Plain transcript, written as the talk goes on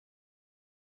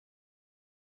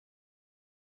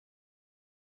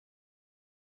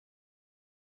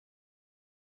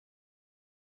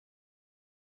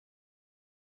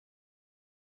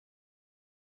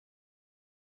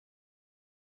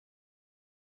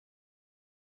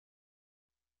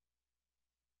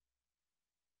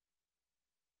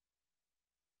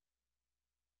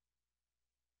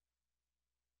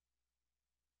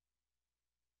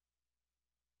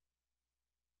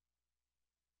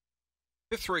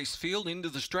Fifth race field into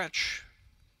the stretch.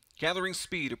 Gathering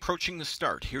speed, approaching the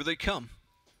start. Here they come.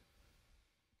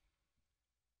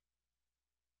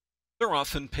 They're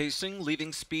off and pacing,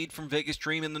 leaving speed from Vegas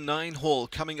Dream in the 9 hole.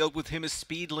 Coming out with him is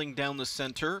Speedling down the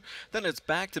center. Then it's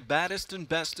back to Baddest and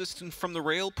Bestest, and from the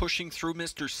rail pushing through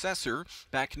Mr. Cesar.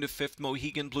 Back into 5th,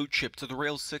 Mohegan Blue Chip. To the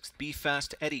rail 6th, Be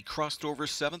Fast Eddie. Crossed over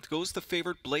 7th, goes the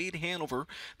favorite Blade Hanover.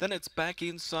 Then it's back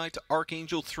inside to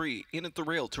Archangel 3. In at the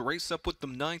rail to race up with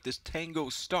them 9th is Tango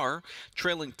Star.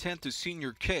 Trailing 10th is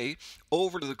Senior K.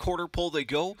 Over to the quarter pole they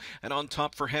go, and on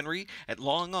top for Henry. At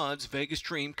long odds, Vegas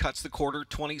Dream cuts the quarter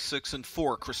 26 and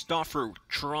 4. Christopher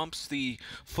trumps the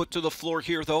foot to the floor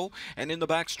here though, and in the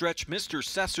back stretch, Mr.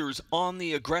 Cesar's on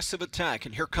the aggressive attack,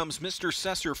 and here comes Mr.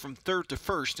 Cesar from 3rd to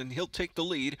 1st, and he'll take the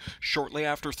lead shortly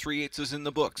after 3/8 is in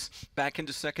the books. Back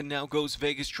into 2nd now goes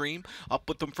Vegas Dream. Up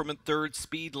with them from in 3rd,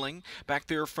 Speedling. Back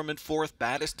there from in 4th,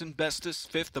 Baddest and Bestest.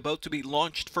 5th, about to be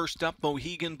launched. First up,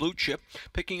 Mohegan Blue Chip.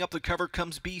 Picking up the cover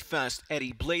comes Be Fast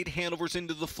Eddie. Blade Hanover's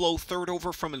into the flow. 3rd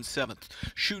over from in 7th.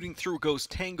 Shooting through goes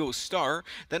Tango Star.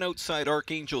 Then outside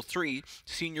Archangel 3,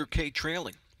 Senior K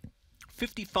trailing.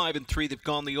 55 and 3 they've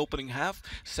gone the opening half.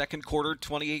 Second quarter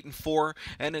 28 and 4,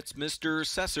 and it's Mr.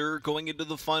 Cesar going into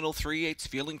the final 3/8,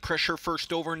 feeling pressure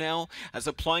first over now. As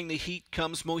applying the heat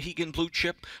comes Mohegan Blue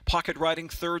Chip. Pocket riding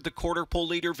 3rd, the quarter pole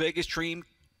leader Vegas Dream.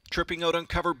 Tripping out on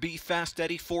cover, Be Fast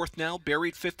Eddie 4th now.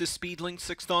 Buried 5th is Speedling,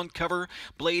 6th on cover.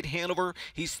 Blade Hanover,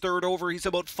 he's 3rd over. He's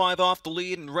about 5 off the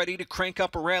lead and ready to crank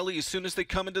up a rally as soon as they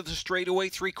come into the straightaway.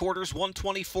 3/4,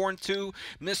 124 and 2.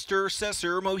 Mr.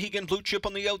 Cesar, Mohegan Blue Chip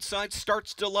on the outside,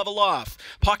 starts to level off.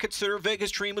 Pocket sitter,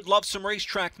 Vegas Dream would love some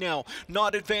racetrack now.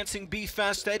 Not advancing, Be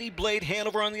Fast Eddie. Blade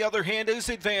Hanover, on the other hand, is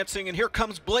advancing. And here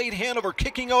comes Blade Hanover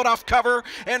kicking out off cover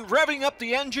and revving up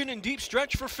the engine in deep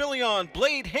stretch for Filion.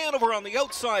 Blade Hanover on the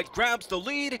outside grabs the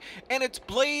lead, and it's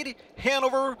Blade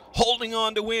Hanover holding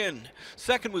on to win.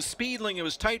 Second was Speedling. It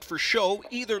was tight for show,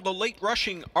 either the late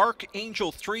rushing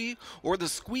Archangel 3 or the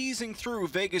squeezing through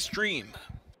Vegas Dream.